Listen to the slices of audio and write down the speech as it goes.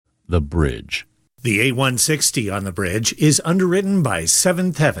The Bridge. The 8160 on the Bridge is underwritten by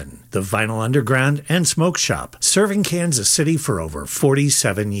Seventh Heaven, the Vinyl Underground and Smoke Shop, serving Kansas City for over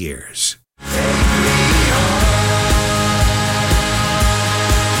 47 years.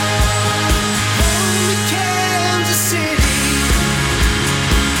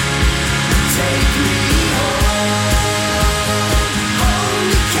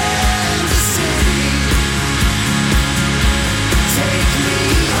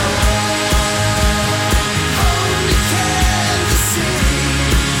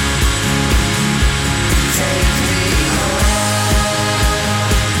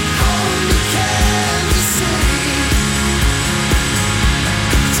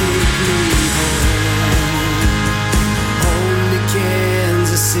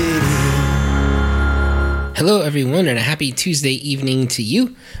 Hello everyone, and a happy Tuesday evening to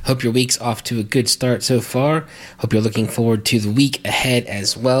you. Hope your week's off to a good start so far. Hope you're looking forward to the week ahead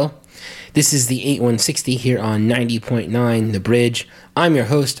as well. This is the 8160 here on 90.9 The Bridge. I'm your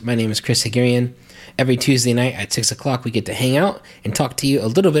host. My name is Chris Hagarian. Every Tuesday night at 6 o'clock we get to hang out and talk to you a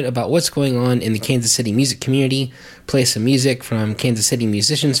little bit about what's going on in the Kansas City music community, play some music from Kansas City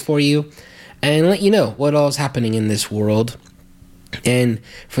musicians for you, and let you know what all is happening in this world. And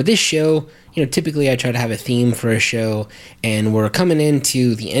for this show, typically I try to have a theme for a show, and we're coming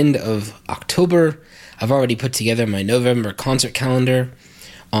into the end of October. I've already put together my November concert calendar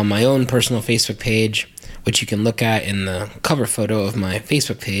on my own personal Facebook page, which you can look at in the cover photo of my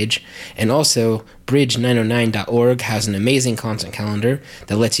Facebook page. And also, bridge909.org has an amazing concert calendar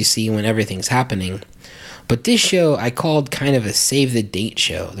that lets you see when everything's happening. But this show I called kind of a save the date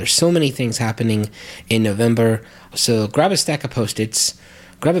show. There's so many things happening in November. So grab a stack of Post-its,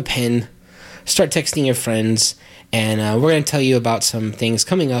 grab a pen, start texting your friends, and we're going to tell you about some things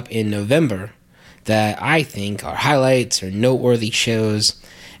coming up in November that I think are highlights or noteworthy shows.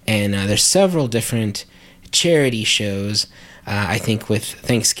 And there's several different charity shows. I think with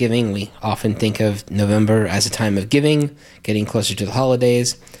Thanksgiving, we often think of November as a time of giving, getting closer to the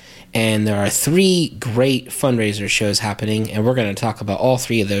holidays. And there are 3 great fundraiser shows happening, and we're going to talk about all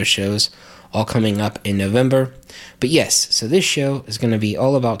 3 of those shows, all coming up in November. But yes, so this show is going to be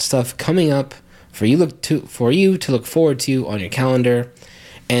all about stuff coming up for you to look forward to on your calendar,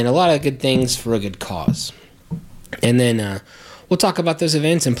 and a lot of good things for a good cause. And then we'll talk about those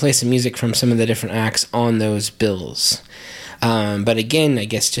events and play some music from some of the different acts on those bills. But again, I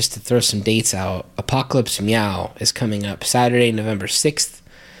guess just to throw some dates out, Apocalypse Meow is coming up Saturday, November 6th.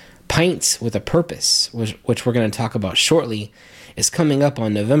 Pints with a Purpose, which we're going to talk about shortly, is coming up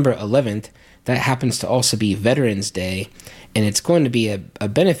on November 11th. That happens to also be Veterans Day, and it's going to be a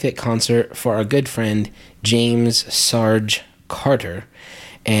benefit concert for our good friend James Sarge Carter.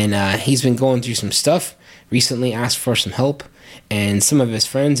 And he's been going through some stuff, recently asked for some help, and some of his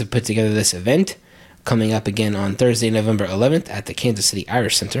friends have put together this event, coming up again on Thursday, November 11th at the Kansas City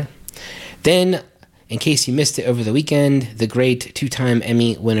Irish Center. Then, in case you missed it over the weekend, the great 2-time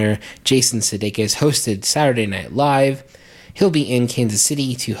Emmy winner Jason Sudeikis hosted Saturday Night Live. He'll be in Kansas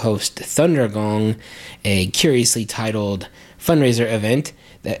City to host Thunder Gong, a curiously titled fundraiser event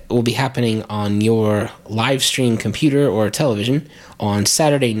that will be happening on your live stream computer or television on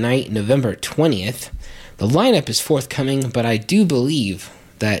Saturday night, November 20th. The lineup is forthcoming, but I do believe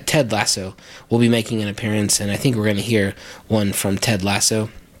that Ted Lasso will be making an appearance, and I think we're going to hear one from Ted Lasso.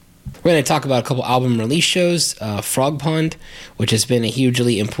 We're going to talk about a couple album release shows, Frog Pond, which has been a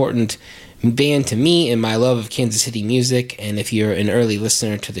hugely important band to me in my love of Kansas City music, and if you're an early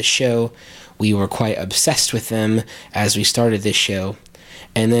listener to the show, we were quite obsessed with them as we started this show.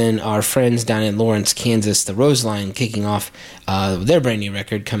 And then our friends down in Lawrence, Kansas, the Roseline, kicking off their brand new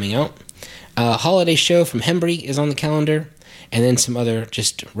record coming out. A holiday show from Hembry is on the calendar. And then some other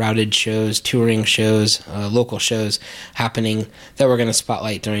just routed shows, touring shows, local shows happening that we're going to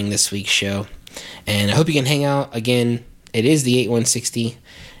spotlight during this week's show. And I hope you can hang out. Again, it is the 8160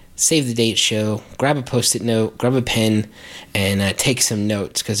 Save the Date show. Grab a Post-it note, grab a pen, and take some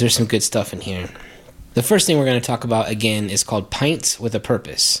notes because there's some good stuff in here. The first thing we're going to talk about, again, is called Pints with a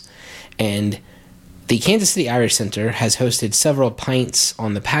Purpose. And the Kansas City Irish Center has hosted several pints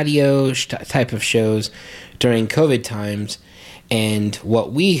on the patio type of shows during COVID times. And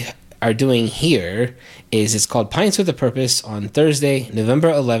what we are doing here is it's called Pints with a Purpose on Thursday, November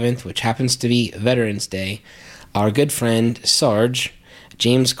 11th, which happens to be Veterans Day. Our good friend Sarge,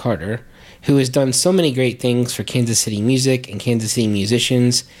 James Carter, who has done so many great things for Kansas City music and Kansas City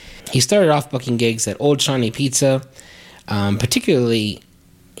musicians. He started off booking gigs at Old Shawnee Pizza. Particularly,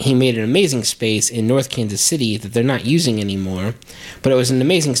 he made an amazing space in North Kansas City that they're not using anymore, but it was an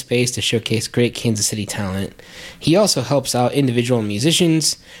amazing space to showcase great Kansas City talent. He also helps out individual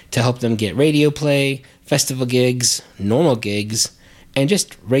musicians to help them get radio play, festival gigs, normal gigs, and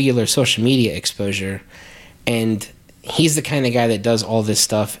just regular social media exposure. And he's the kind of guy that does all this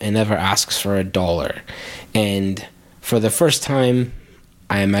stuff and never asks for a dollar. And for the first time,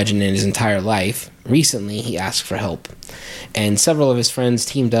 I imagine in his entire life, recently he asked for help. And several of his friends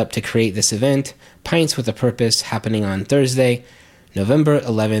teamed up to create this event, Pints with a Purpose, happening on Thursday, November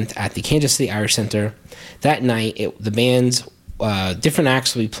 11th at the Kansas City Irish Center. That night, the band's different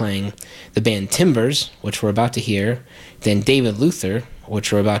acts will be playing. The band Timbers, which we're about to hear, then David Luther,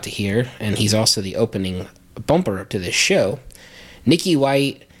 which we're about to hear, and he's also the opening bumper to this show. Nikki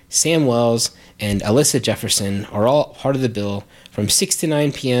White, Sam Wells, and Alyssa Jefferson are all part of the bill from 6 to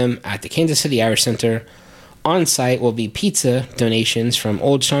 9 p.m. at the Kansas City Irish Center. On site will be pizza donations from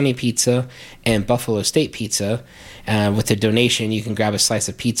Old Shawnee Pizza and Buffalo State Pizza. With the donation, you can grab a slice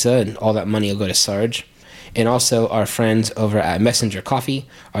of pizza, and all that money will go to Sarge. And also, our friends over at Messenger Coffee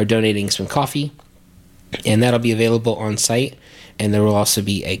are donating some coffee, and that'll be available on site. And there will also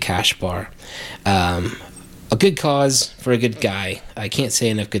be a cash bar. A good cause for a good guy. I can't say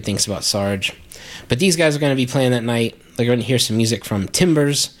enough good things about Sarge. But these guys are going to be playing that night. They're going to hear some music from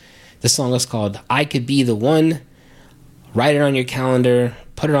Timbers. The song is called I Could Be the One. Write it on your calendar.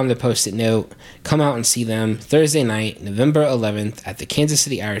 Put it on the Post-it note. Come out and see them Thursday night, November 11th at the Kansas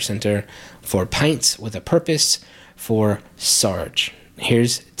City Irish Center for Pints with a Purpose for Sarge.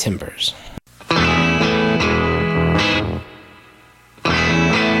 Here's Timbers.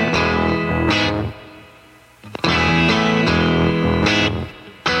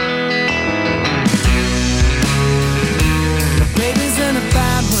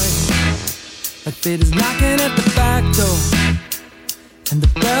 Like fate is knocking at the back door, and the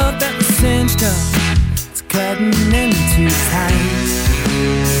belt that was cinched up, it's cutting in too tight.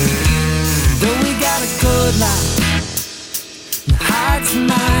 Though we got a good life, and the hearts and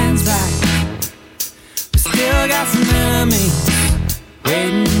minds right, we still got some enemies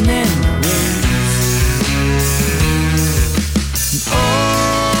waiting in the wings. And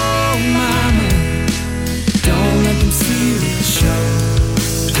oh mama, don't let them see the show.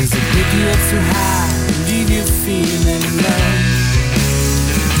 Cause they pick you up so high and leave you feeling low.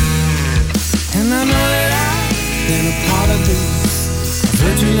 And I know that I've been a part of this. I've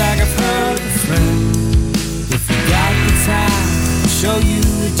heard you like I've heard a friend. If you got the time, I'll show you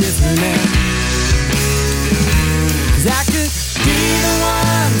a different end. Cause I could be the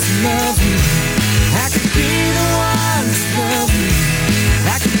one to love you. I could be the one to love you.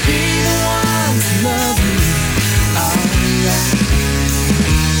 I could be the one to love you. Oh yeah.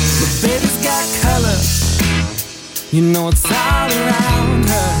 Baby's got color, you know it's all around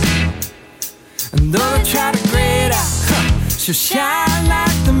her. And though they try to grade out, she'll shine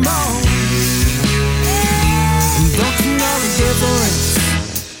like the moon. And don't you know the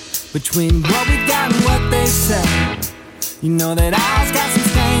difference between what we got and what they say? You know that ours got some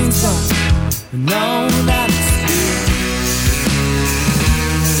stains, but we know that it's real.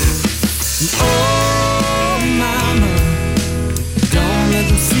 And oh mama, don't let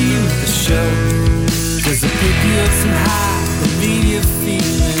them see you at the show. Cause they pick you up so high and leave you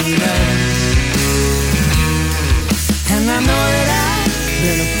feeling low. And I know that I've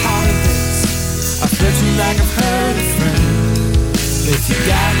been a part of this. I've heard you like I've heard a friend. If you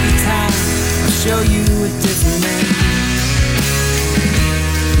got the time, I'll show you a different end.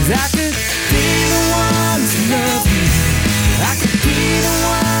 Cause I could be the one to love you. I could be the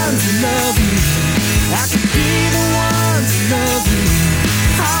one to love you. I could be the one to love you.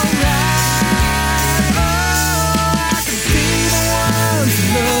 Alright, oh, I could be the one to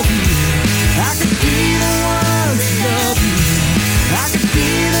love you. I could be the one to love you. I could be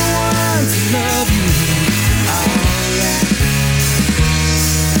the one to love you. Alright.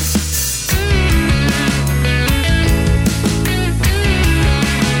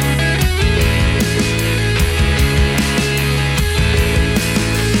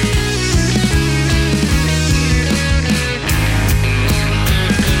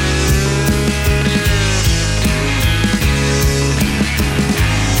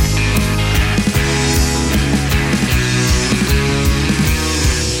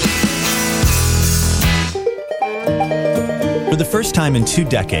 For the first time in 2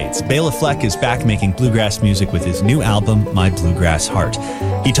 decades, Bela Fleck is back making bluegrass music with his new album, My Bluegrass Heart.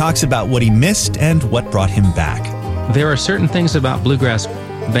 He talks about what he missed and what brought him back. There are certain things about bluegrass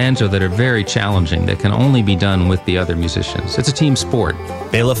banjo that are very challenging that can only be done with the other musicians. It's a team sport.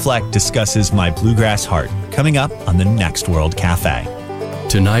 Bela Fleck discusses My Bluegrass Heart, coming up on the next World Cafe.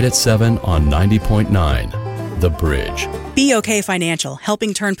 Tonight at 7 on 90.9, The Bridge. BOK Financial,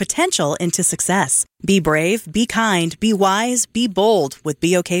 helping turn potential into success. Be brave, be kind, be wise, be bold with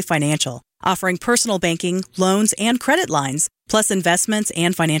BOK Financial. Offering personal banking, loans, and credit lines, plus investments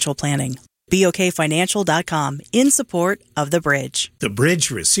and financial planning. BOKFinancial.com, in support of The Bridge. The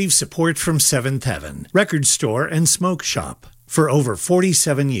Bridge receives support from Seventh Heaven, record store and smoke shop. For over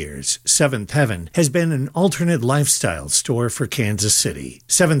 47 years, Seventh Heaven has been an alternate lifestyle store for Kansas City.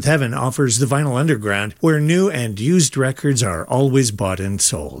 Seventh Heaven offers the Vinyl Underground, where new and used records are always bought and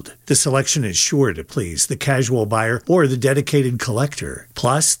sold. The selection is sure to please the casual buyer or the dedicated collector,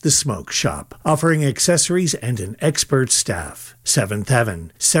 plus the smoke shop, offering accessories and an expert staff. Seventh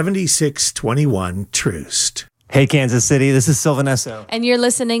Heaven, 7621 Troost. Hey, Kansas City, this is Sylvan Esso. And you're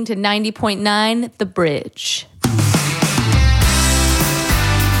listening to 90.9 The Bridge.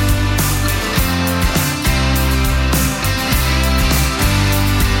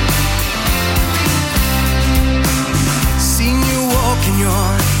 In your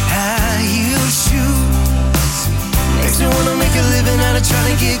high heel shoes makes me wanna make a living out of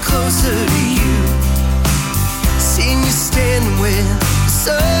trying to get closer to you. Seeing you standing with the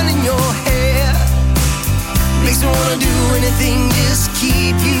sun in your hair makes me wanna do anything, just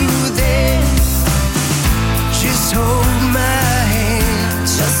keep you there. Just hold my hand,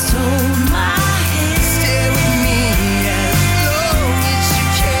 just hold my hand. Stay with me as long as you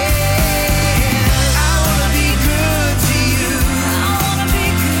can. I wanna be good to you.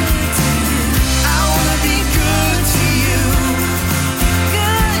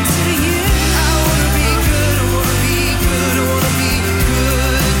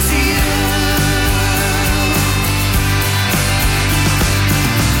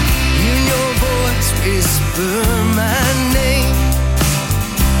 Whisper my name.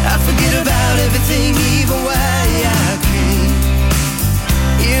 I forget about everything, even why I came.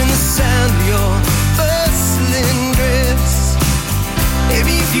 Hearing the sound of your bustling dress.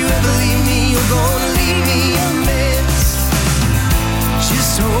 Maybe if you ever leave me, you're gonna leave me a mess.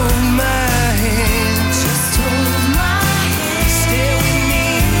 Just hold my hand. Just hold my hand. Stay with me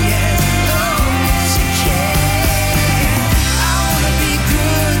as long as you can. I wanna be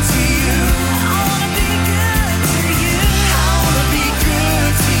good to you.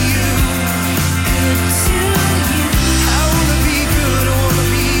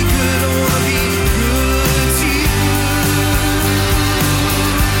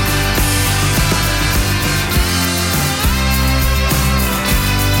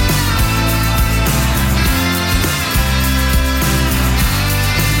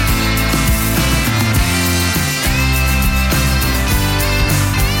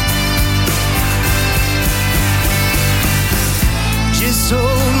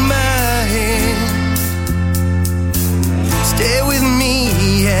 Hold my hand. Stay with me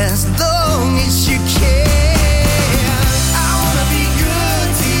as long as you can. I wanna be good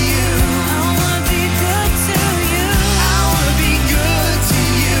to you. I wanna be good to you. I wanna be good to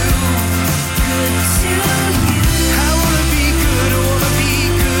you. Good to you. I wanna be good. I wanna be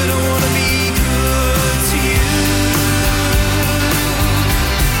good. I wanna be good to you.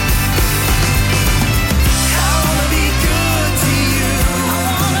 I wanna be good to you.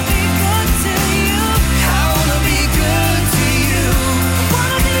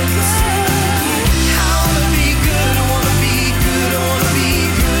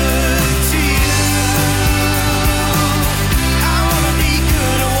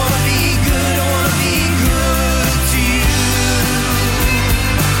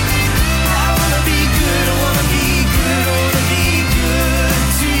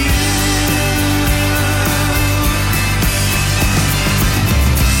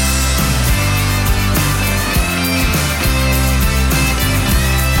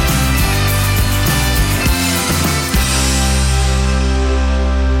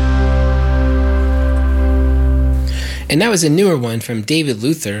 And that was a newer one from David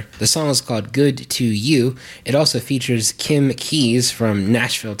Luther. The song is called Good to You. It also features Kim Keys from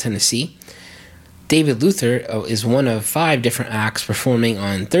Nashville, Tennessee. David Luther is one of 5 different acts performing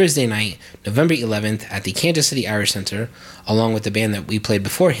on Thursday night, November 11th at the Kansas City Irish Center, along with the band that we played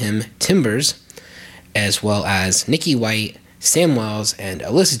before him, Timbers, as well as Nikki White, Sam Wells, and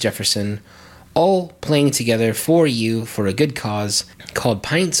Alyssa Jefferson, all playing together for you for a good cause called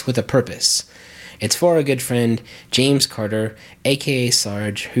Pints with a Purpose. It's for our good friend, James Carter, aka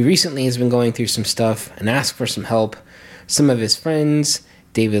Sarge, who recently has been going through some stuff and asked for some help. Some of his friends,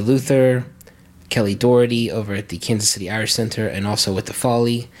 David Luther, Kelly Doherty over at the Kansas City Irish Center and also with the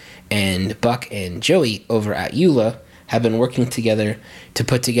Folly, and Buck and Joey over at EULA have been working together to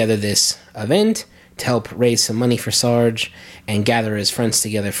put together this event to help raise some money for Sarge and gather his friends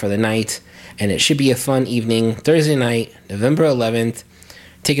together for the night. And it should be a fun evening, Thursday night, November 11th.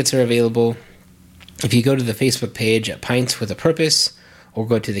 Tickets are available. If you go to the Facebook page at Pints with a Purpose, or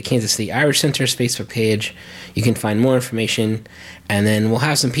go to the Kansas City Irish Center's Facebook page, you can find more information. And then we'll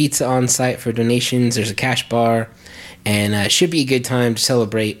have some pizza on site for donations. There's a cash bar. And it should be a good time to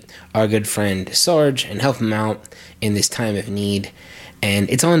celebrate our good friend Sarge and help him out in this time of need. And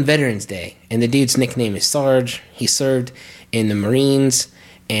it's on Veterans Day. And the dude's nickname is Sarge. He served in the Marines.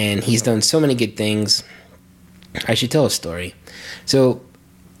 And he's done so many good things. I should tell a story. So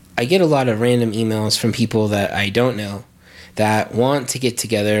I get a lot of random emails from people that I don't know that want to get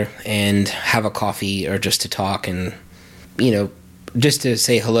together and have a coffee or just to talk and, just to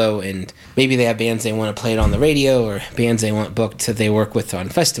say hello. And maybe they have bands they want to play it on the radio or bands they want booked that they work with on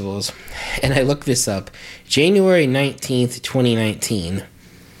festivals. And I looked this up. January 19th, 2019,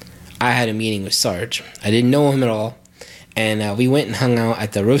 I had a meeting with Sarge. I didn't know him at all. And we went and hung out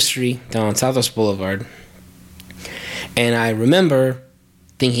at the Roastery down on Southwest Boulevard. And I remember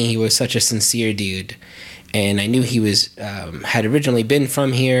thinking he was such a sincere dude. And I knew he was had originally been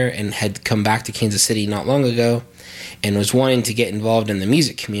from here and had come back to Kansas City not long ago and was wanting to get involved in the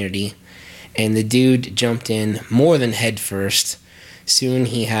music community. And the dude jumped in more than head first. Soon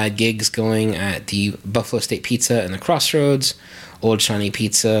he had gigs going at the Buffalo State Pizza and the Crossroads, Old Shiny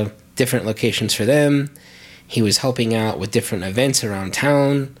Pizza, different locations for them. He was helping out with different events around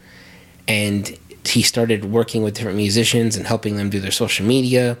town. And he started working with different musicians and helping them do their social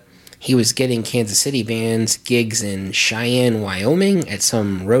media. He was getting Kansas City bands gigs in Cheyenne, Wyoming at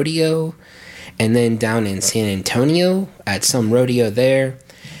some rodeo, and then down in San Antonio at some rodeo there.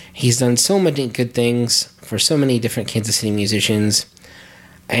 He's done so many good things for so many different Kansas City musicians,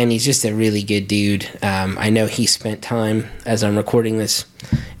 and he's just a really good dude. I know he spent time, as I'm recording this,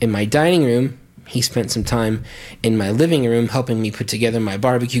 in my dining room. He spent some time in my living room helping me put together my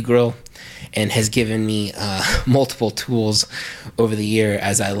barbecue grill, and has given me multiple tools over the year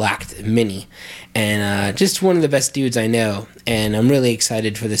as I lacked many. And just one of the best dudes I know. And I'm really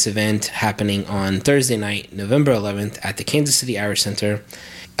excited for this event happening on Thursday night, November 11th at the Kansas City Irish Center.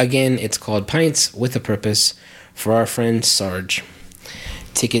 Again, it's called Pints with a Purpose for our friend Sarge.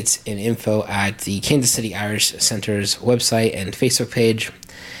 Tickets and info at the Kansas City Irish Center's website and Facebook page.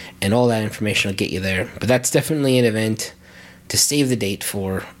 And all that information will get you there. But that's definitely an event to save the date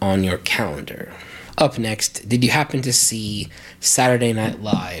for on your calendar. Up next, did you happen to see Saturday Night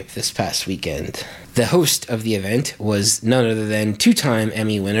Live this past weekend? The host of the event was none other than two-time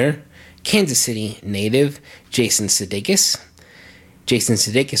Emmy winner, Kansas City native Jason Sudeikis. Jason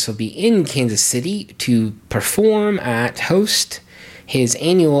Sudeikis will be in Kansas City to perform host his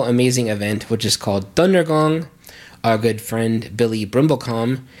annual amazing event, which is called Thundergong. Our good friend Billy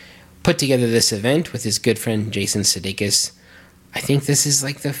Brimblecom put together this event with his good friend Jason Sudeikis. I think this is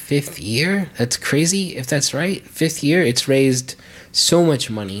like the 5th year. That's crazy if that's right. 5th year. It's raised so much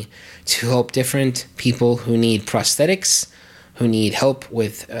money to help different people who need prosthetics, who need help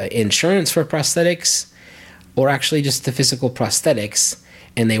with insurance for prosthetics, or actually just the physical prosthetics.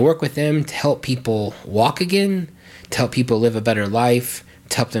 And they work with them to help people walk again, to help people live a better life,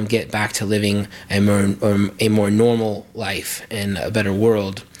 to help them get back to living a more normal life and a better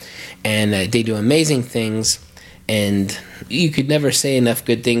world. And they do amazing things. And you could never say enough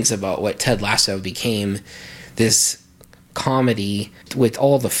good things about what Ted Lasso became, this comedy with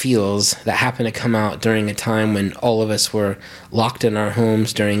all the feels that happened to come out during a time when all of us were locked in our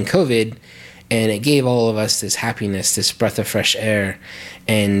homes during COVID. And it gave all of us this happiness, this breath of fresh air,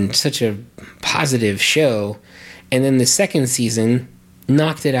 and such a positive show. And then the second season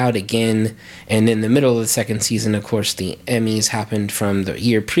knocked it out again. And in the middle of the second season, of course, the Emmys happened from the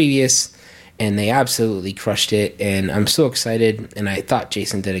year previous. And they absolutely crushed it, and I'm so excited, and I thought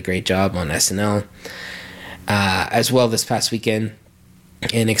Jason did a great job on SNL as well this past weekend,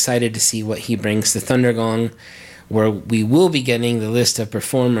 and excited to see what he brings to Thundergong, where we will be getting the list of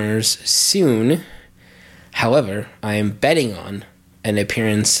performers soon. However, I am betting on an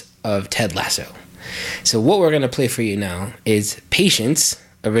appearance of Ted Lasso. So what we're going to play for you now is Patience,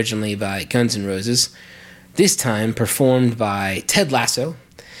 originally by Guns N' Roses, this time performed by Ted Lasso,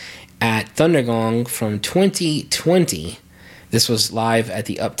 at Thundergong from 2020. This was live at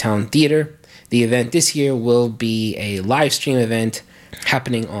the Uptown Theater. The event this year will be a live stream event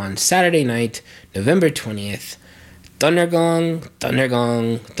happening on Saturday night, November 20th. Thundergong,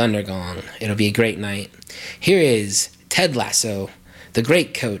 Thundergong, Thundergong. It'll be a great night. Here is Ted Lasso, the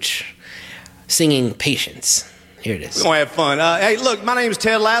great coach, singing Patience. Here it is. We're going to have fun. Hey, look, my name is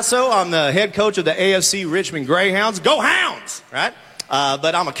Ted Lasso. I'm the head coach of the AFC Richmond Greyhounds. Go Hounds, right?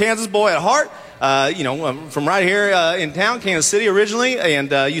 but I'm a Kansas boy at heart. I'm from right here in town, Kansas City originally,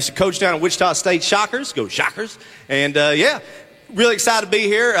 and used to coach down at Wichita State Shockers. Go Shockers. And really excited to be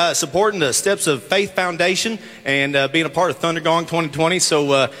here supporting the Steps of Faith Foundation and being a part of Thundergong 2020.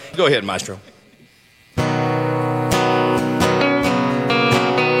 So go ahead, Maestro.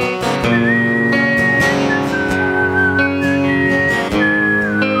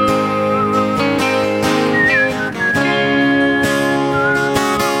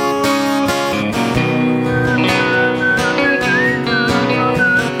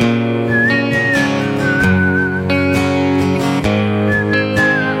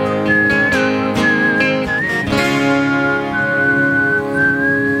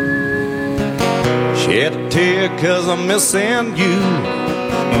 Cause I'm missing you.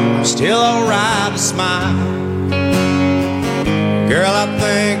 I'm still alright to smile. Girl, I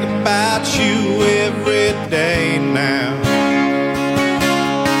think about you every day now.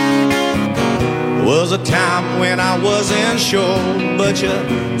 Was a time when I wasn't sure, but you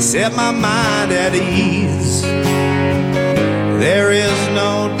set my mind at ease. There is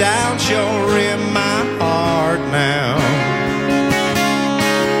no doubt you're in my heart now.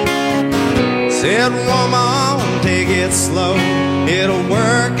 Said, woman, take it slow, it'll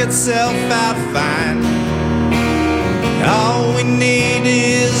work itself out fine. All we need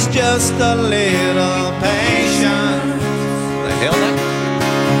is just a little patience. The hell that?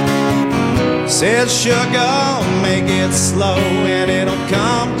 Said, sugar, make it slow and it'll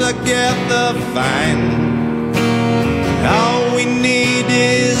come together fine. All we need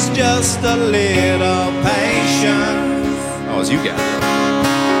is just a little patience. Oh, it's you guys.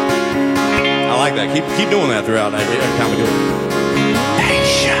 I like that. Keep doing that throughout every time we do it.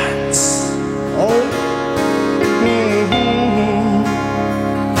 Patience. Oh.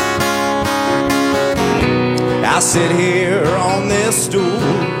 I sit here on this stool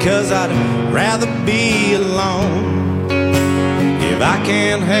 'cause I'd rather be alone. If I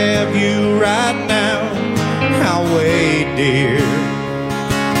can't have you right now, I'll wait, dear.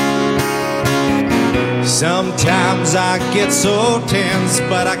 Sometimes I get so tense,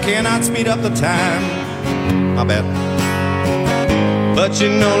 but I cannot speed up the time. My bad. But you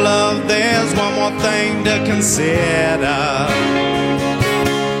know, love, there's one more thing to consider.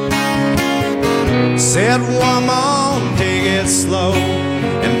 Said, woman, take it slow,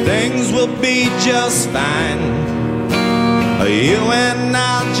 and things will be just fine. You and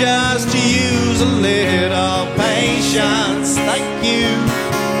I'll just use a little patience. Thank you.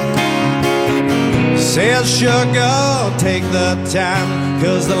 Says, sugar, take the time,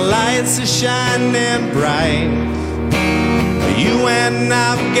 'cause the lights are shining bright. You and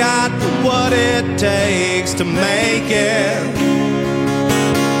I've got what it takes to make it.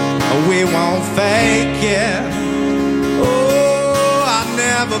 We won't fake it. Oh, I'll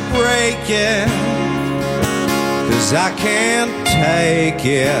never break it, 'cause I can't take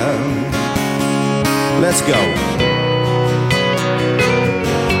it. Let's go.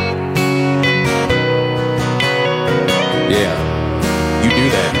 Yeah, you do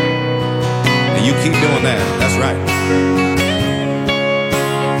that. And you keep doing that. That's right.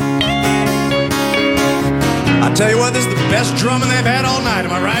 I tell you what, this is the best drumming they've had all night.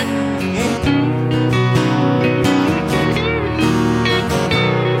 Am I right?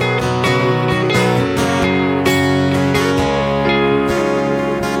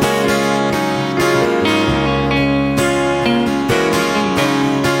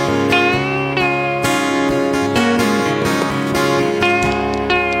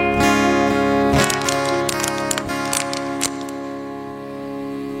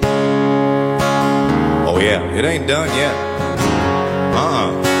 It ain't done yet.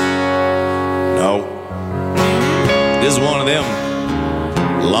 No. This is one of them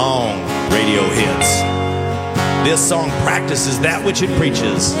long radio hits. This song practices that which it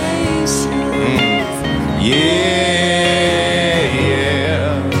preaches. Yeah.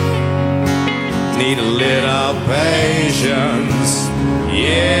 Need a little patience.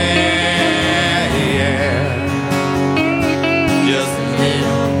 Yeah. Just a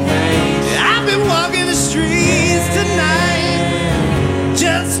little patience. I've been walking the streets tonight,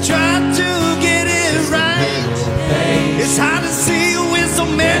 just trying to get it right. It's hard to see with so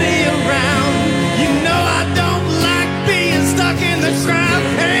many around. You know I don't like being stuck in the crowd,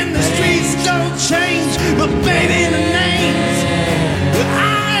 and the streets don't change, but baby, the names.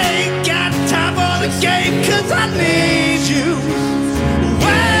 I ain't got time for the game, 'cause I need you.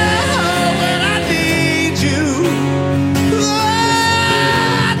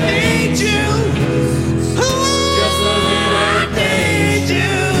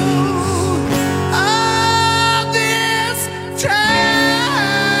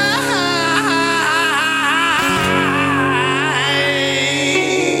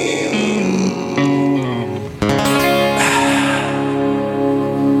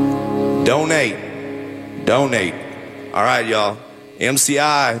 All right, y'all.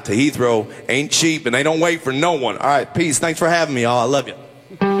 MCI to Heathrow ain't cheap, and they don't wait for no one. All right, peace. Thanks for having me, y'all. I love you.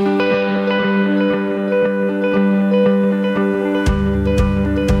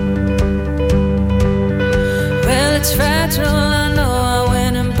 Well, it's fragile, I know. I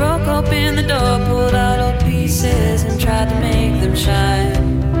went and broke open the door, pulled out all pieces and tried to make them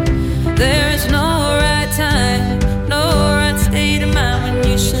shine. There is no right time, no right state of mind when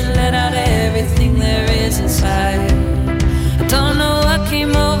you should let out everything there is inside. I don't know what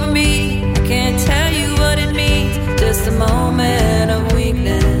came over me, I can't tell you what it means, just a moment of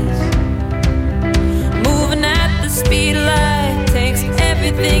weakness. Moving at the speed of light takes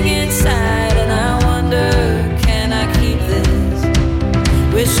everything inside, and I wonder, can I keep this?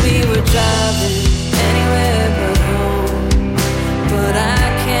 Wish we were driving anywhere but home, but I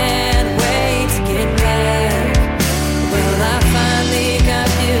can't wait to get back. Well, I finally got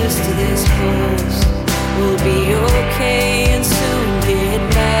used to this course. We'll be okay and soon get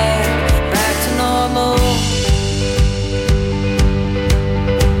back to normal.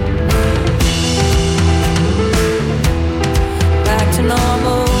 Back to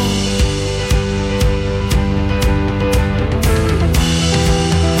normal.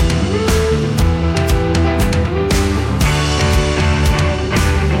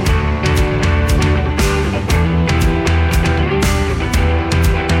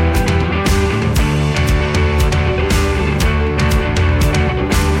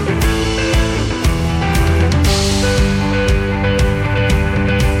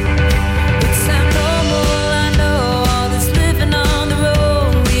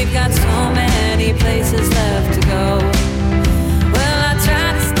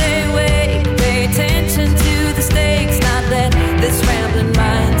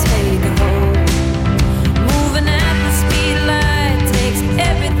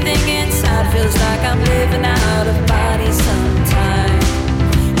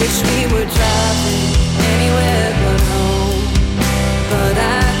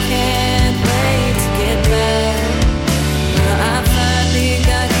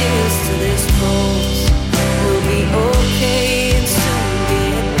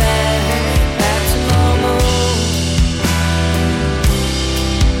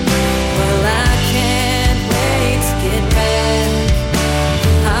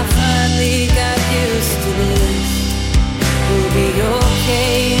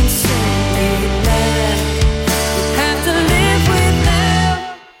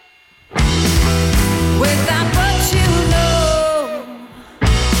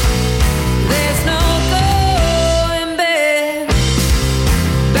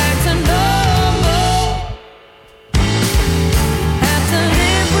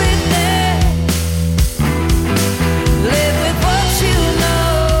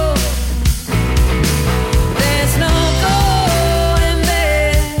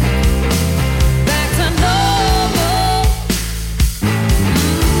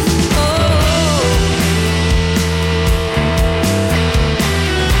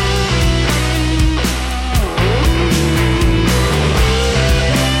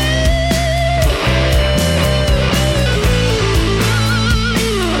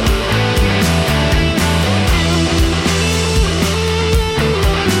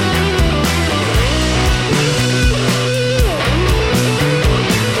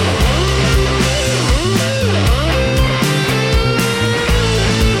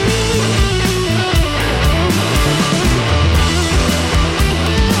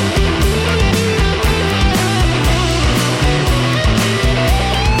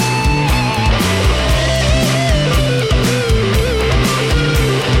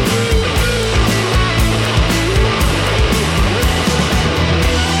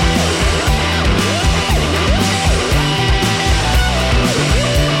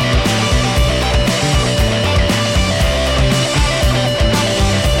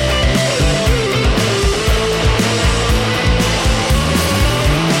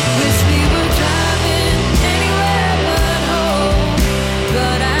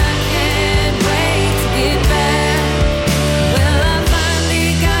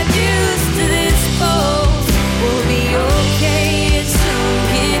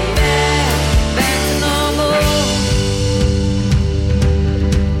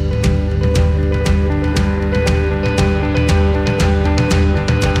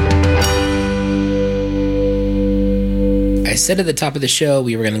 said at the top of the show,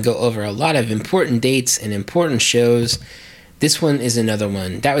 we were going to go over a lot of important dates and important shows. This one is another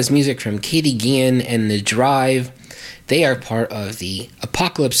one. That was music from Katie Guillen and The Drive. They are part of the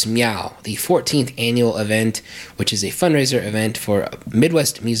Apocalypse Meow, the 14th annual event, which is a fundraiser event for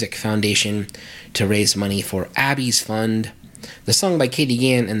Midwest Music Foundation to raise money for Abby's Fund. The song by Katie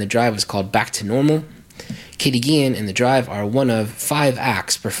Gann and The Drive was called Back to Normal. Katie Gann and The Drive are one of 5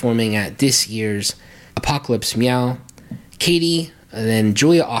 acts performing at this year's Apocalypse Meow. Katie, and then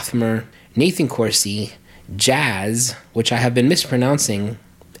Julia Othmer, Nathan Corsi, Jazz, which I have been mispronouncing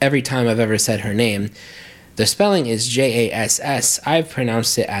every time I've ever said her name. The spelling is Jass. I've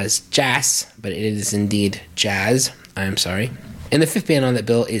pronounced it as Jazz, but it is indeed Jazz. I'm sorry. And the 5th band on the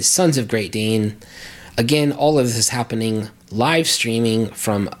bill is Sons of Great Dane. Again, all of this is happening live streaming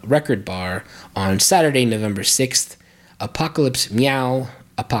from Record Bar on Saturday, November 6th. Apocalypse Meow,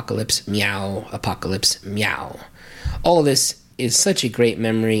 Apocalypse Meow, Apocalypse Meow. All of this is such a great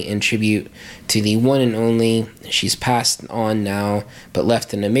memory and tribute to the one and only. She's passed on now, but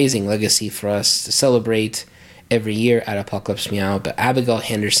left an amazing legacy for us to celebrate every year at Apocalypse Meow. But Abigail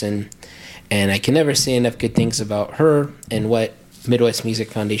Henderson, and I can never say enough good things about her and what Midwest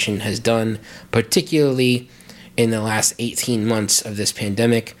Music Foundation has done, particularly in the last 18 months of this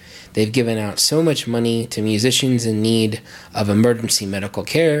pandemic. They've given out so much money to musicians in need of emergency medical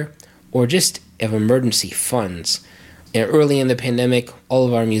care or just of emergency funds. And early in the pandemic, all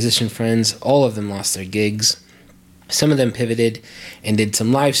of our musician friends, all of them lost their gigs. Some of them pivoted and did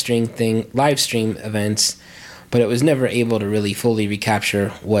some live stream events, but it was never able to really fully recapture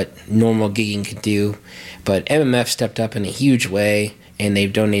what normal gigging could do. But MMF stepped up in a huge way, and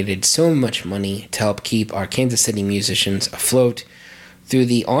they've donated so much money to help keep our Kansas City musicians afloat through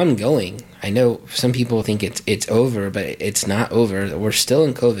the ongoing. I know some people think it's over, but it's not over. We're still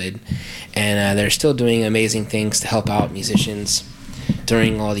in COVID, and they're still doing amazing things to help out musicians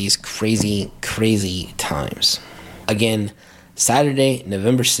during all these crazy, crazy times. Again, Saturday,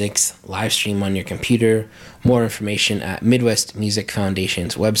 November 6th, live stream on your computer. More information at Midwest Music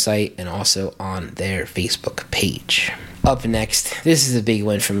Foundation's website and also on their Facebook page. Up next, this is a big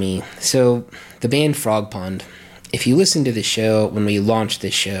one for me. So, the band Frog Pond. If you listen to the show, when we launched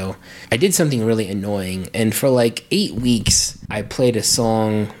this show, I did something really annoying, and for like 8 weeks, I played a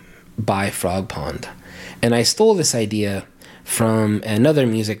song by Frog Pond. And I stole this idea from another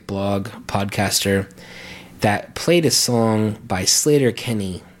music blog podcaster that played a song by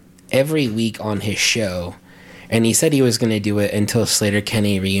Sleater-Kinney every week on his show, and he said he was going to do it until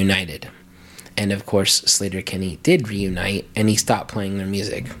Sleater-Kinney reunited. And of course, Sleater-Kinney did reunite, and he stopped playing their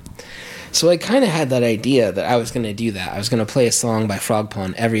music. So I kind of had that idea that I was going to do that. I was going to play a song by Frog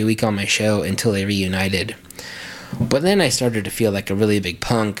Pond every week on my show until they reunited. But then I started to feel like a really big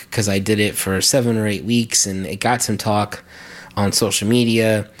punk because I did it for 7 or 8 weeks, and it got some talk on social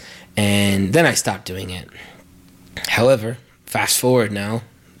media, and then I stopped doing it. However, fast forward now,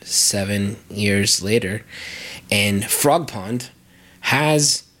 7 years later, and Frog Pond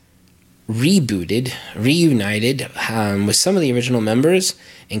has reunited with some of the original members,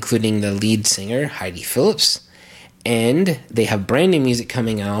 including the lead singer, Heidi Phillips, and they have brand new music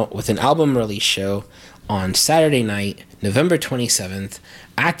coming out with an album release show on Saturday night, November 27th,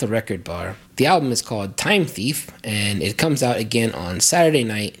 at the Record Bar. The album is called Time Thief, and it comes out again on Saturday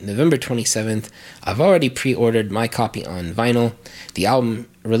night, November 27th. I've already pre-ordered my copy on vinyl. The album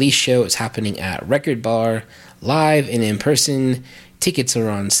release show is happening at Record Bar, live and in person. Tickets are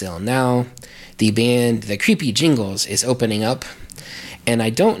on sale now. The band, The Creepy Jingles, is opening up, and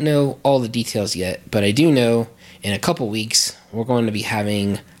I don't know all the details yet, but I do know in a couple weeks we're going to be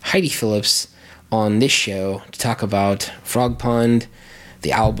having Heidi Phillips on this show to talk about Frog Pond,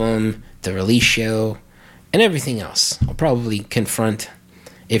 the album, the release show, and everything else. I'll probably confront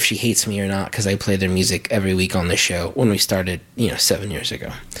if she hates me or not, because I play their music every week on the show when we started, 7 years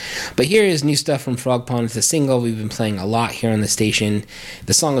ago. But here is new stuff from Frog Pond. It's a single we've been playing a lot here on the station.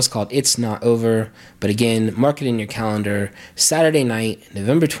 The song is called It's Not Over. But again, mark it in your calendar. Saturday night,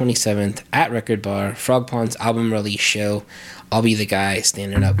 November 27th, at Record Bar, Frog Pond's album release show. I'll be the guy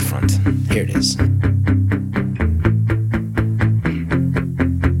standing up front. Here it is.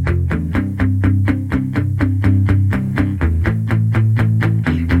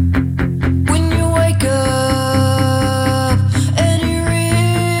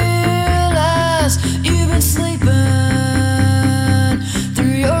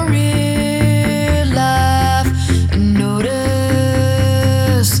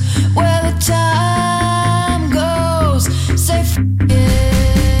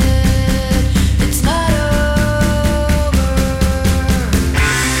 It's not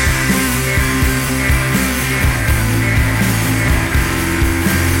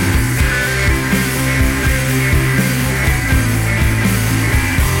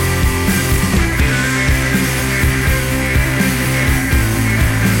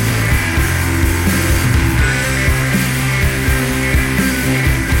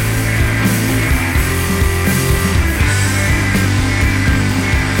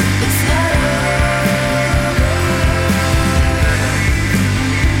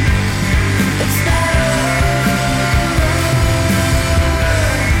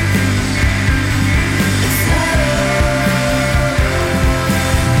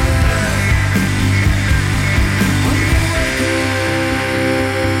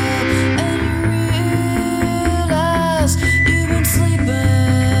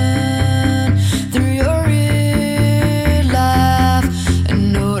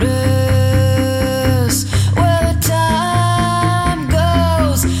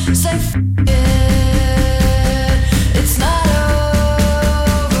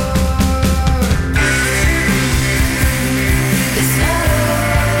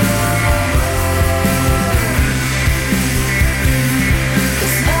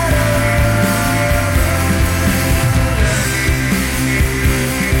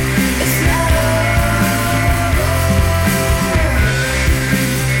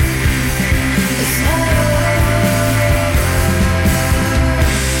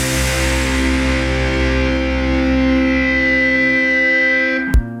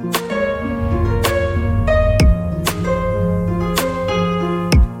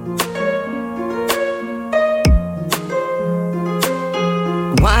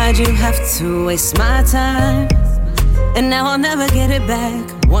Why'd you have to waste my time? And now I'll never get it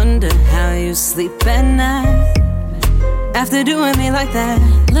back. Wonder how you sleep at night after doing me like that.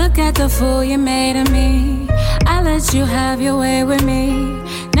 Look at the fool you made of me. I let you have your way with me.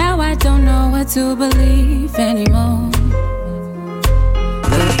 Now I don't know what to believe anymore.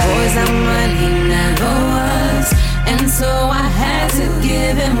 The boy's not mine, he never was, and so I had to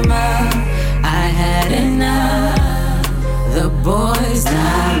give him up. I had enough. The boy's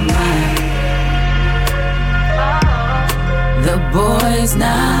not mine. The boy's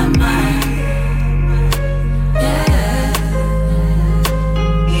not mine. Yeah.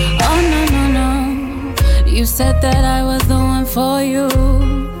 Oh no, no, no. You said that I was the one for you.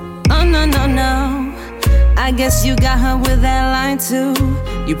 Oh no, no, no. I guess you got her with that line too.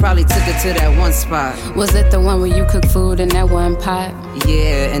 You probably took her to that one spot. Was it the one where you cook food in that one pot?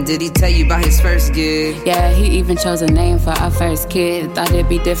 Yeah, and did he tell you about his first gig? Yeah, he even chose a name for our first kid. Thought it'd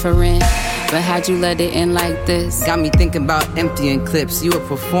be different, but how'd you let it in like this? Got me thinking about emptying clips. You a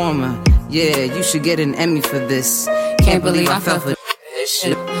performer. Yeah, you should get an Emmy for this. Can't believe I fell for this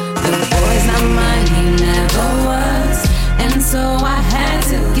shit. The boy's not mine, he never was, and so I had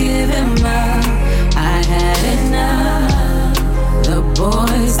to give him up. I had enough. The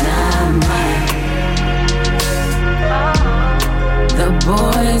boy's not mine. The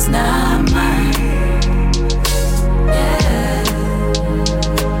boy's not mine. Yeah.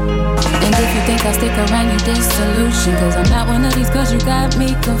 And if you think I'll stick around, you disillusion. Cause I'm not one of these girls you got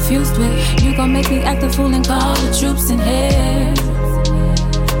me confused with. You gon' make me act a fool and call the troops in here.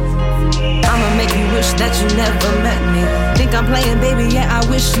 I'ma make you wish that you never met me. Think I'm playing, baby, yeah, I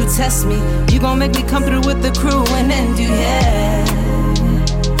wish you test me. You gon' make me come through with the crew and then do, yeah.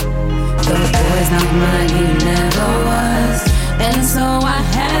 The boy's not mine, he never was, and so I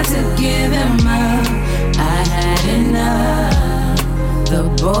had to give him up. I had enough. The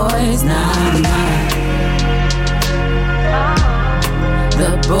boy's not mine.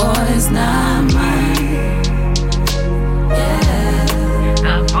 The boy's not mine. Yeah.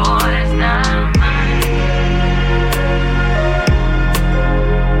 The boy's not mine.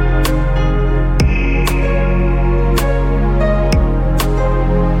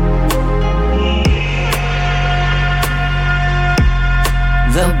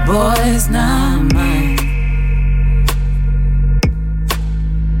 The boy's not mine.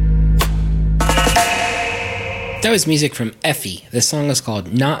 That was music from Effie. The song is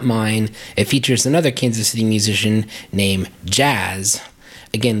called Not Mine. It features another Kansas City musician named Jazz.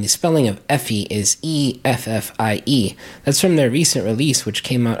 Again, the spelling of Effie is E-F-F-I-E. That's from their recent release, which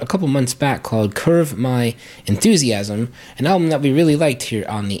came out a couple months back, called Curve My Enthusiasm, an album that we really liked here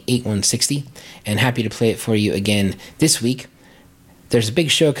on the 8160, and happy to play it for you again this week. There's a big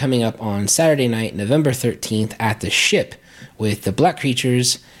show coming up on Saturday night, November 13th, at the Ship with the Black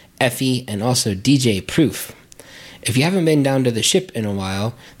Creatures, Effie, and also DJ Proof. If you haven't been down to the Ship in a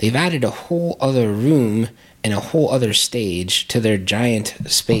while, they've added a whole other room and a whole other stage to their giant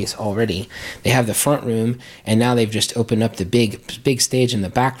space already. They have the front room, and now they've just opened up the big stage in the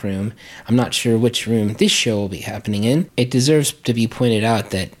back room. I'm not sure which room this show will be happening in. It deserves to be pointed out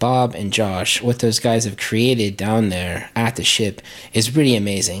that Bob and Josh, what those guys have created down there at the Ship, is pretty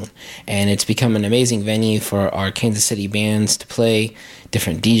amazing. And it's become an amazing venue for our Kansas City bands to play,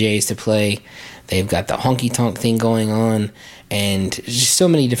 different DJs to play. They've got the honky tonk thing going on, and just so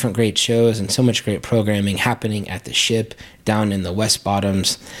many different great shows and so much great programming happening at the Ship down in the West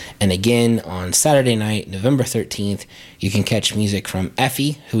Bottoms. And again, on Saturday night, November 13th, you can catch music from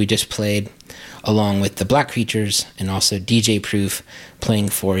Effie, who we just played, along with the Black Creatures and also DJ Proof playing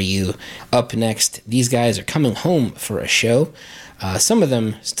for you. Up next, these guys are coming home for a show. Some of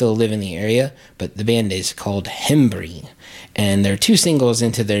them still live in the area, but the band is called Hembry. And there are 2 singles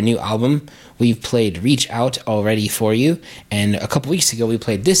into their new album. We've played Reach Out already for you, and a couple weeks ago we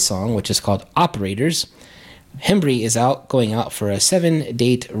played this song, which is called Operators. Hembry is going out for a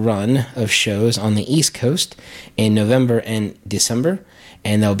 7-date run of shows on the East Coast in November and December,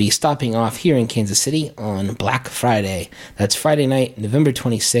 and they'll be stopping off here in Kansas City on Black Friday. That's Friday night, November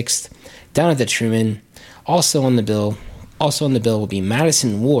 26th, down at the Truman. Also on the bill will be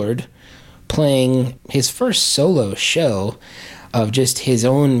Madison Ward, playing his first solo show of just his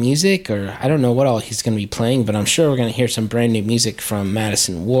own music, or I don't know what all he's going to be playing, but I'm sure we're going to hear some brand new music from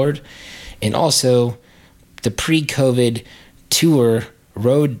Madison Ward. And also the pre-COVID tour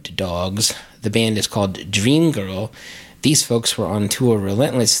Road Dogs. The band is called Dream Girl. These folks were on tour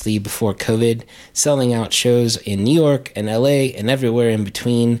relentlessly before COVID, selling out shows in New York and LA and everywhere in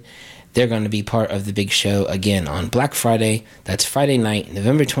between. They're going to be part of the big show again on Black Friday. That's Friday night,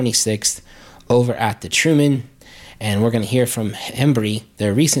 November 26th, over at the Truman. And we're going to hear from Hembree,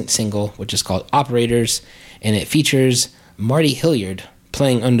 their recent single, which is called Operators, and it features Marty Hilliard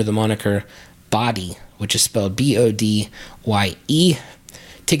playing under the moniker Bodye, which is spelled Bodye.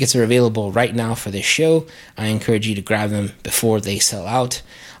 Tickets are available right now for this show. I encourage you to grab them before they sell out.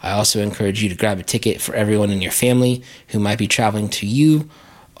 I also encourage you to grab a ticket for everyone in your family who might be traveling to you,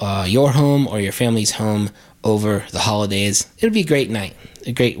 your home, or your family's home over the holidays. It'll be a great night,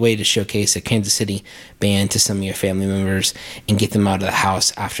 a great way to showcase a Kansas City band to some of your family members and get them out of the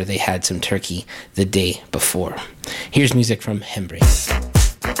house after they had some turkey the day before. Here's music from Hembree.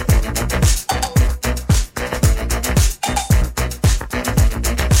 Calculated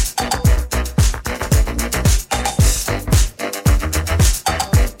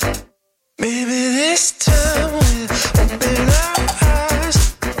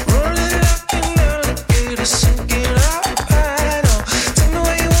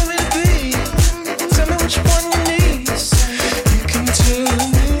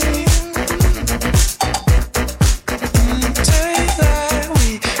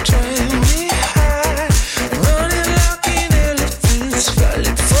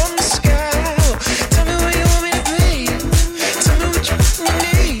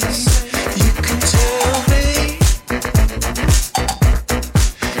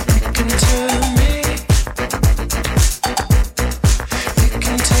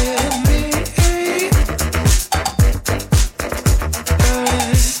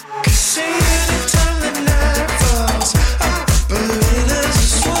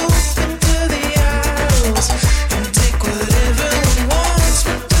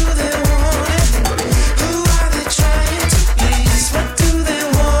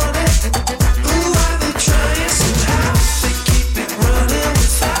the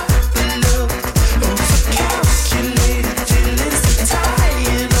tie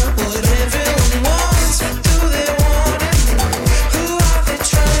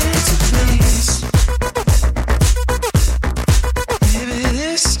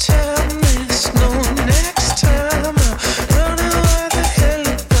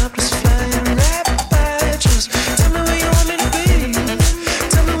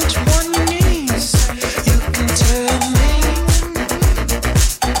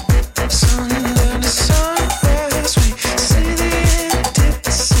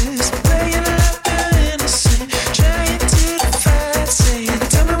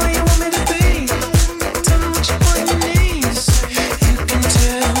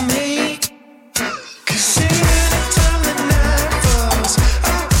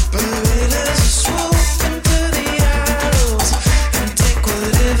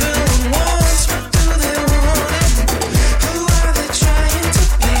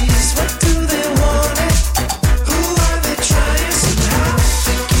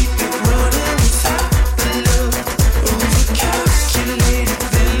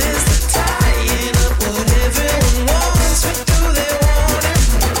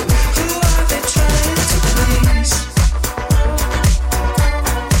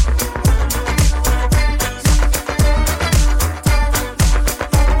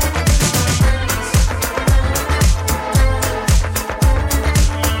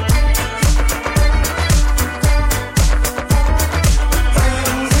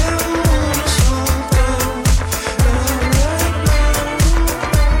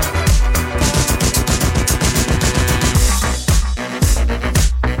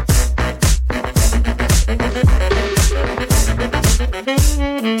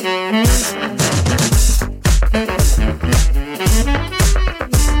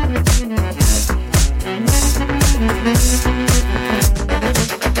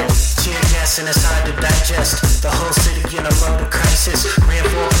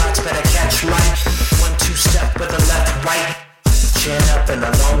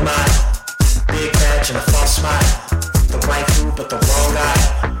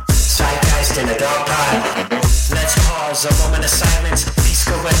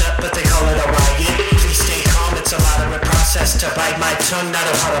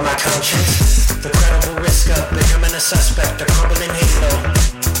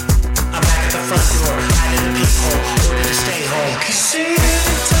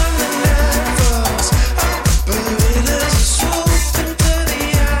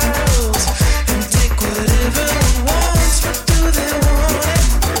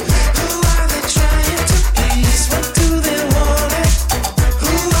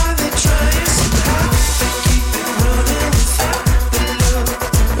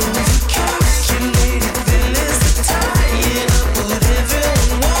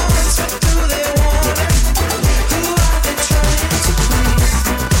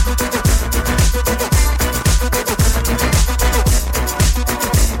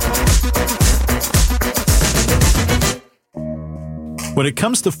When it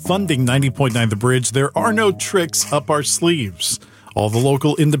comes to funding 90.9 The Bridge, there are no tricks up our sleeves. All the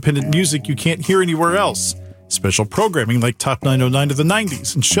local independent music you can't hear anywhere else. Special programming like Top 909 of the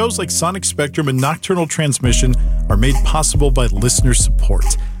 90s and shows like Sonic Spectrum and Nocturnal Transmission are made possible by listener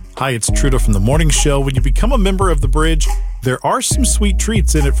support. Hi, it's Trudeau from The Morning Show. When you become a member of The Bridge, there are some sweet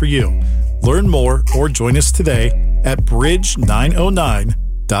treats in it for you. Learn more or join us today at bridge909.org.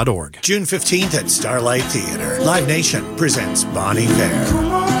 June 15th at Starlight Theater, Live Nation presents Bon Iver.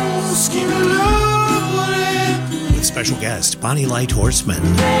 With special guest Bonnie Light Horseman.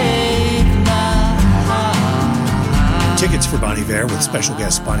 Tickets for Bon Iver with special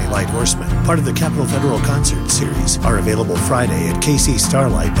guest Bonnie Light Horseman, part of the Capitol Federal Concert Series, are available Friday at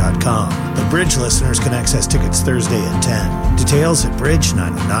kcstarlight.com. The Bridge listeners can access tickets Thursday at 10. Details at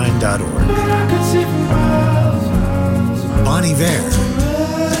bridge909.org. Bon Iver.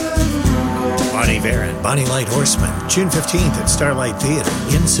 Bon Iver and Bonnie Light Horseman, June 15th at Starlight Theater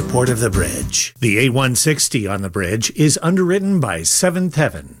in support of The Bridge. The A160 on The Bridge is underwritten by Seventh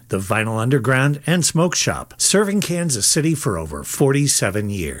Heaven, the Vinyl Underground and Smoke Shop, serving Kansas City for over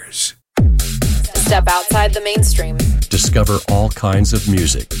 47 years. Step outside the mainstream. Discover all kinds of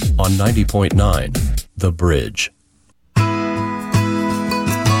music on 90.9 The Bridge.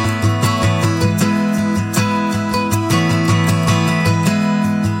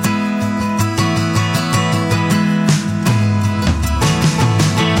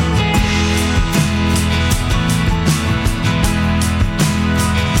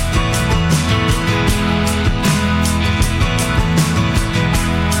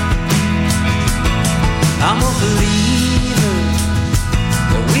 I'm a believer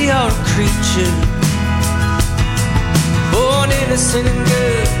that we are a creature, born innocent and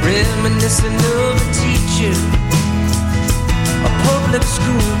good, reminiscent of a teacher, a public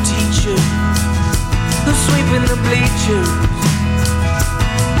school teacher who's sweeping the bleachers,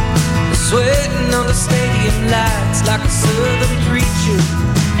 sweating on the stadium lights like a southern preacher.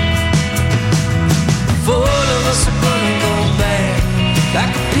 4 of us are gonna go back, like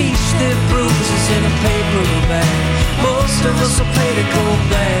a peach that bruises in a paper bag. Most of us will pay to go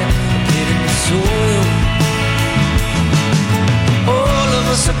back, get in the soil. All of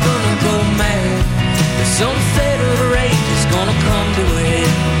us are gonna go mad, but some federal rage is gonna come to a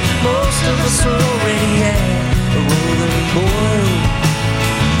head. Most of us are already at a rolling boil.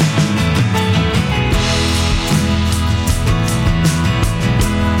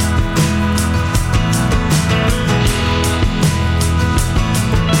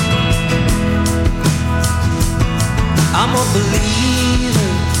 I'm a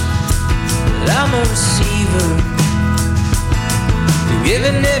believer, but I'm a receiver. You're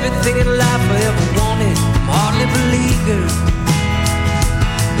giving everything in life I ever wanted. I'm hardly beleaguered,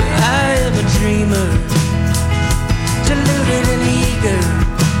 but I am a dreamer, deluded and eager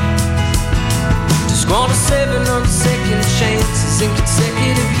to squander 7 on second chances in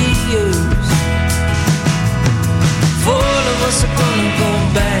consecutive years. 4 of us are gonna go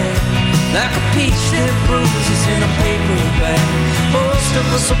back, like a peach that bruises in a paper bag. Most of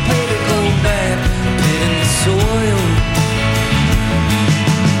us will pay to go back, pit in the soil.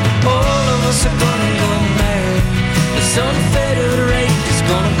 All of us are gonna go mad, the unfettered rage is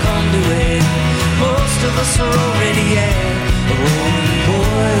gonna come to it. Most of us are already at a rolling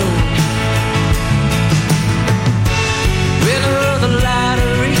boil. Winner of the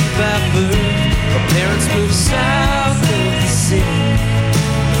lottery by birth, our parents moved south of the city.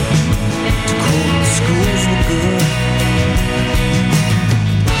 Schools were good.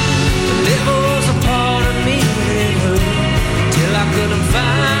 The devil was a part of me that hurt, till I couldn't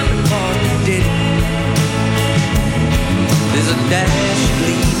find the part that didn't. There's a dash you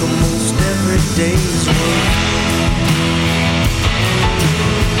leave almost every day's work.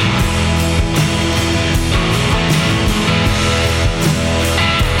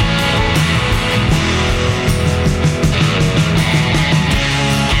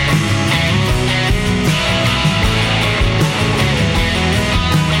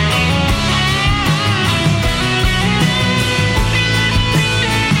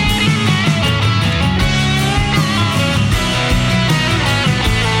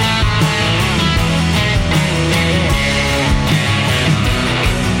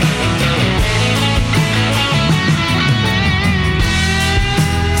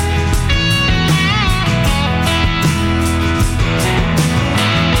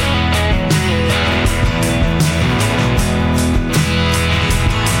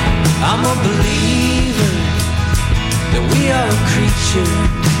 I'm a believer that we are a creature,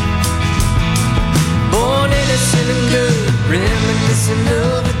 born innocent and good, reminiscent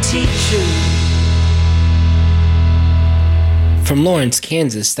of a teacher. From Lawrence,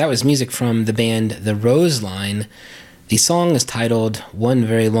 Kansas, that was music from the band The Roseline. The song is titled One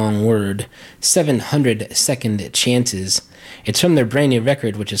Very Long Word, 700 Second Chances. It's from their brand new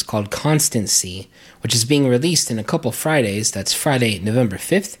record, which is called Constancy, which is being released in a couple Fridays. That's Friday, November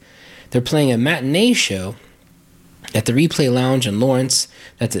 5th. They're playing a matinee show at the Replay Lounge in Lawrence.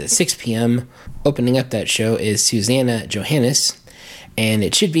 That's at 6 p.m. Opening up that show is Susanna Johannes. And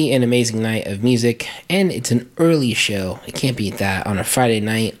it should be an amazing night of music, and it's an early show. It can't beat that on a Friday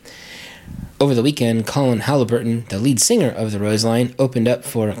night. Over the weekend, Colin Halliburton, the lead singer of the Roseline, opened up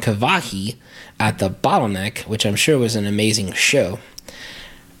for Kavahi at the Bottleneck, which I'm sure was an amazing show.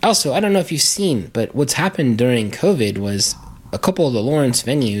 Also, I don't know if you've seen, but what's happened during COVID was a couple of the Lawrence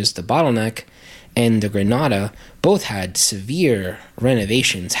venues, the Bottleneck and the Granada, both had severe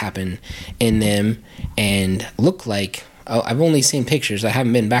renovations happen in them and look like, I've only seen pictures. I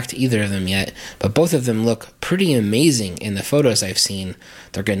haven't been back to either of them yet, but both of them look pretty amazing in the photos I've seen.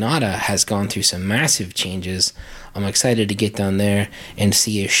 The Granada has gone through some massive changes. I'm excited to get down there and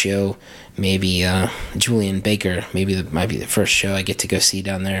see a show. Maybe Julian Baker, maybe that might be the first show I get to go see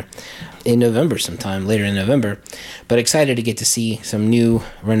down there in November sometime, later in November. But excited to get to see some new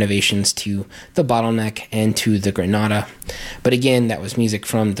renovations to the Bottleneck and to the Granada. But again, that was music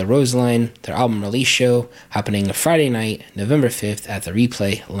from the Roseline, their album release show, happening Friday night, November 5th at the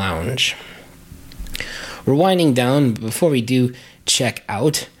Replay Lounge. We're winding down, but before we do check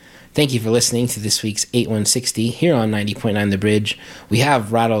out, thank you for listening to this week's 8160 here on 90.9 The Bridge. We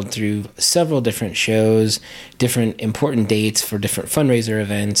have rattled through several different shows, different important dates for different fundraiser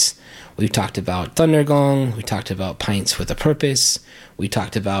events. We've talked about Thundergong, we talked about Pints with a Purpose, we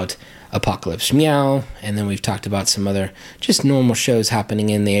talked about Apocalypse Meow, and then we've talked about some other just normal shows happening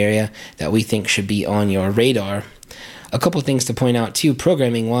in the area that we think should be on your radar. A couple things to point out too,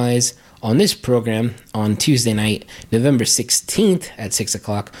 programming-wise. On this program, on Tuesday night, November 16th at 6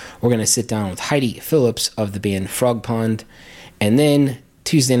 o'clock, we're going to sit down with Heidi Phillips of the band Frog Pond. And then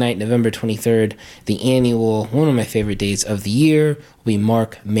Tuesday night, November 23rd, the annual, one of my favorite days of the year, will be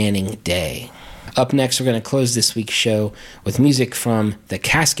Mark Manning Day. Up next, we're going to close this week's show with music from the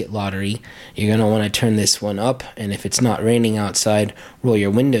Casket Lottery. You're going to want to turn this one up, and if it's not raining outside, roll your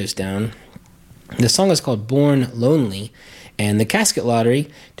windows down. The song is called Born Lonely. And the Casket Lottery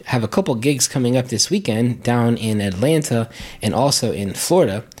have a couple gigs coming up this weekend down in Atlanta and also in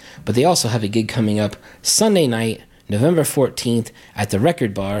Florida. But they also have a gig coming up Sunday night, November 14th at the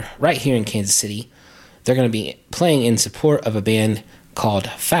Record Bar right here in Kansas City. They're going to be playing in support of a band called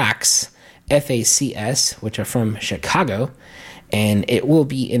Fax, F-A-C-S, which are from Chicago. And it will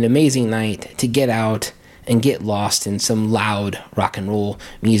be an amazing night to get out and get lost in some loud rock and roll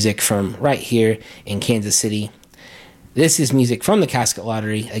music from right here in Kansas City. This is music from the Casket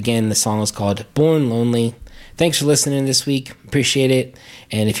Lottery. Again, the song is called Born Lonely. Thanks for listening this week. Appreciate it.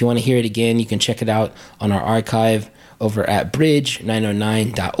 And if you want to hear it again, you can check it out on our archive over at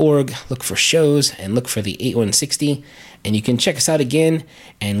bridge909.org. Look for shows and look for the 8160. And you can check us out again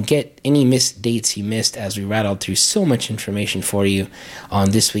and get any missed dates you missed as we rattled through so much information for you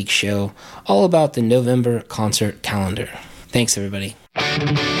on this week's show, all about the November concert calendar. Thanks, everybody.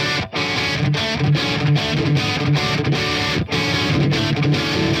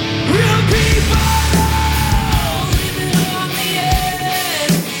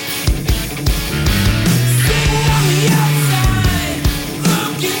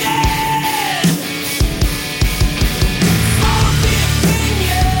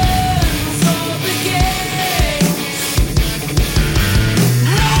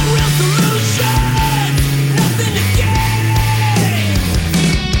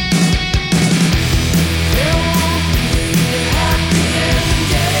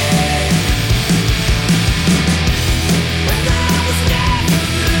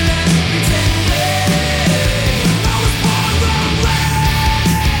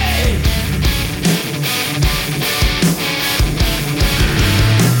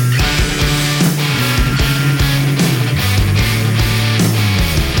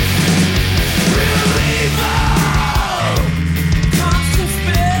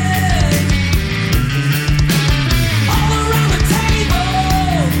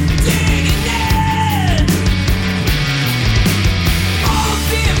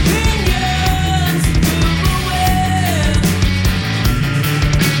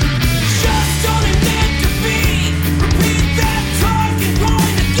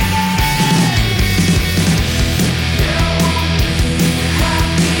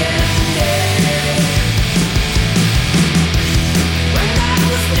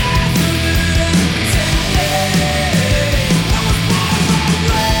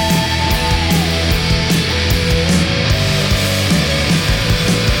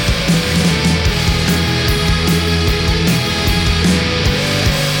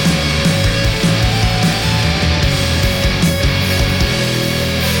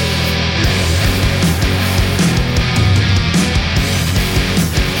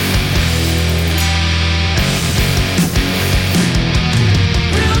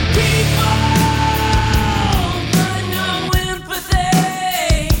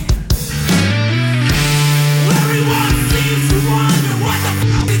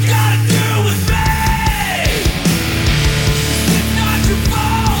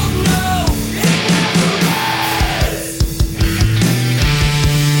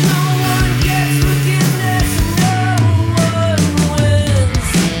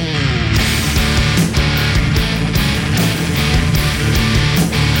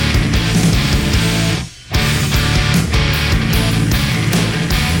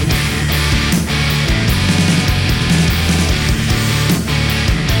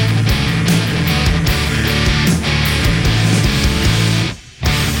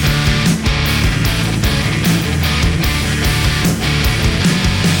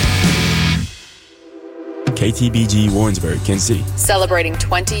 KTBG Warrensburg, Kansas City. Celebrating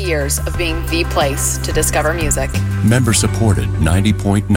 20 years of being the place to discover music. Member supported 90.9.